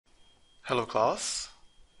Hello class,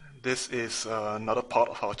 this is another part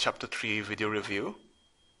of our Chapter 3 video review,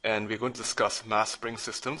 and we're going to discuss mass spring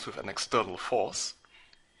systems with an external force.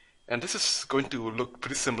 And this is going to look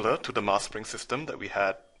pretty similar to the mass spring system that we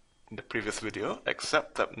had in the previous video,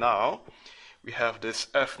 except that now we have this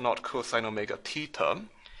F0 cosine omega t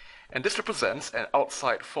term, and this represents an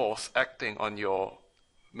outside force acting on your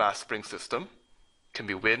mass spring system. It can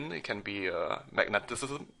be wind, it can be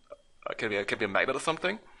magnetism, it can be a magnet or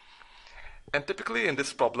something. And typically in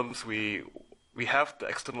these problems, we have the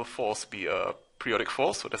external force be a periodic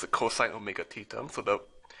force, so there's a cosine omega t term, so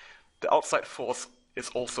the outside force is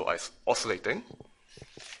also oscillating.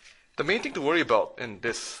 The main thing to worry about in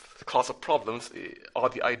this class of problems are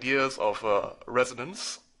the ideas of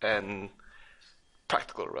resonance and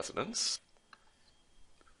practical resonance.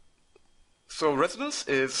 So resonance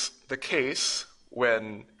is the case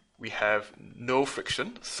when we have no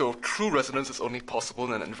friction. So true resonance is only possible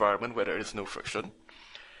in an environment where there is no friction.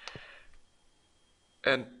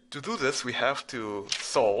 And to do this, we have to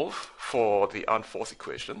solve for the unforced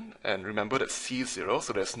equation. And remember that C is 0,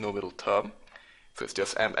 so there's no middle term. So it's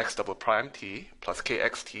just mx double prime t plus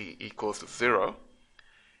kxt equals to 0.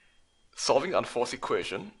 Solving the unforced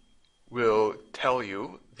equation will tell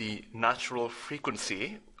you the natural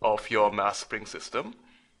frequency of your mass spring system.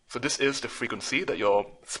 So this is the frequency that your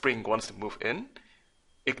spring wants to move in,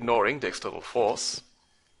 ignoring the external force.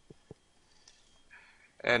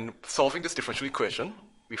 And solving this differential equation,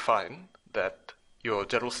 we find that your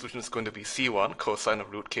general solution is going to be C1 cosine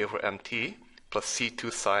of root k over mt plus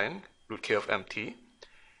C2 sine root k of mt.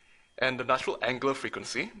 And the natural angular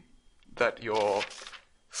frequency that your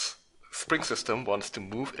spring system wants to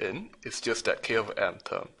move in is just that k over m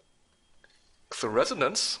term. So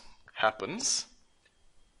resonance happens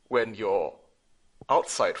when your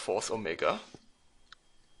outside force omega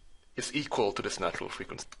is equal to this natural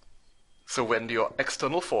frequency. So when your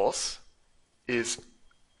external force is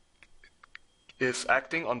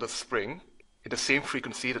acting on the spring in the same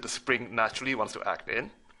frequency that the spring naturally wants to act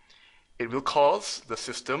in, it will cause the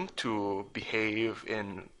system to behave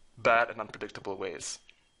in bad and unpredictable ways.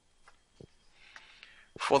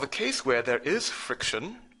 For the case where there is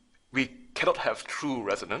friction, we cannot have true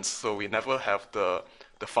resonance, so we never have the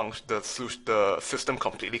system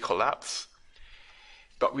completely collapse.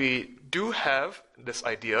 But we do have this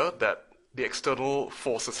idea that the external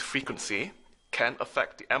force's frequency can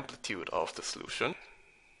affect the amplitude of the solution.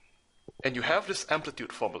 And you have this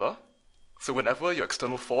amplitude formula, so whenever your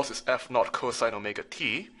external force is F0 cosine omega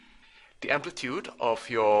t, the amplitude of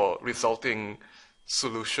your resulting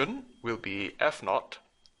solution will be F0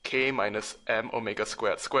 k minus m omega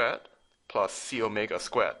squared plus c omega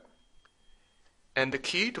squared. And the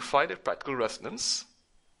key to find a practical resonance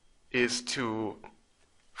is to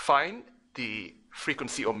find the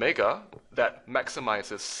frequency omega that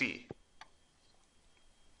maximizes C.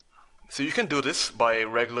 So you can do this by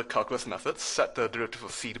regular calculus methods, set the derivative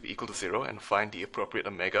of C to be equal to 0 and find the appropriate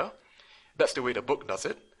omega. That's the way the book does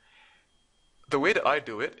it. The way that I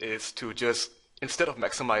do it is to just, instead of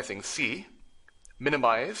maximizing C,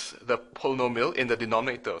 minimize the polynomial in the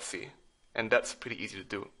denominator of C. And that's pretty easy to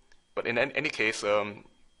do. But in any case,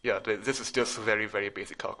 this is just very, very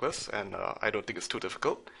basic calculus, and I don't think it's too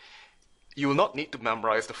difficult. You will not need to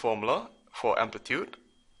memorize the formula for amplitude.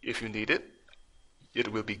 If you need it,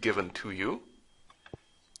 it will be given to you.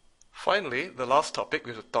 Finally, the last topic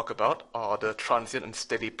we have to talk about are the transient and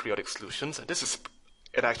steady periodic solutions, and this is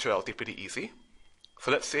in actuality pretty easy.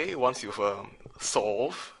 So let's say once you've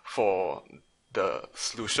solved for the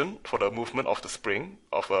solution for the movement of the spring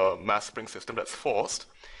of a mass spring system that's forced,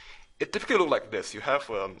 it typically looks like this. You have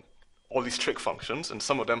all these trig functions, and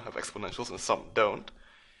some of them have exponentials and some don't.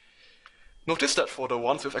 Notice that for the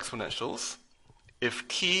ones with exponentials, if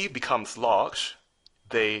t becomes large,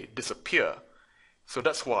 they disappear. So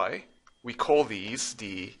that's why we call these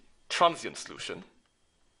the transient solution.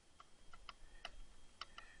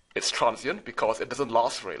 It's transient because it doesn't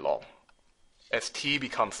last very long. As t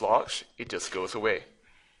becomes large, it just goes away.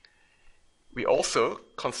 We also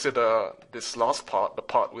consider this last part, the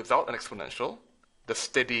part without an exponential, the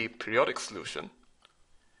steady periodic solution.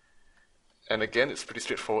 And again, it's pretty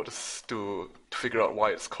straightforward to figure out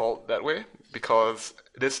why it's called that way, because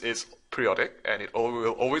this is periodic, and it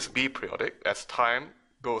will always be periodic. As time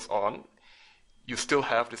goes on, you still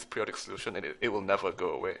have this periodic solution, and it will never go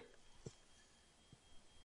away.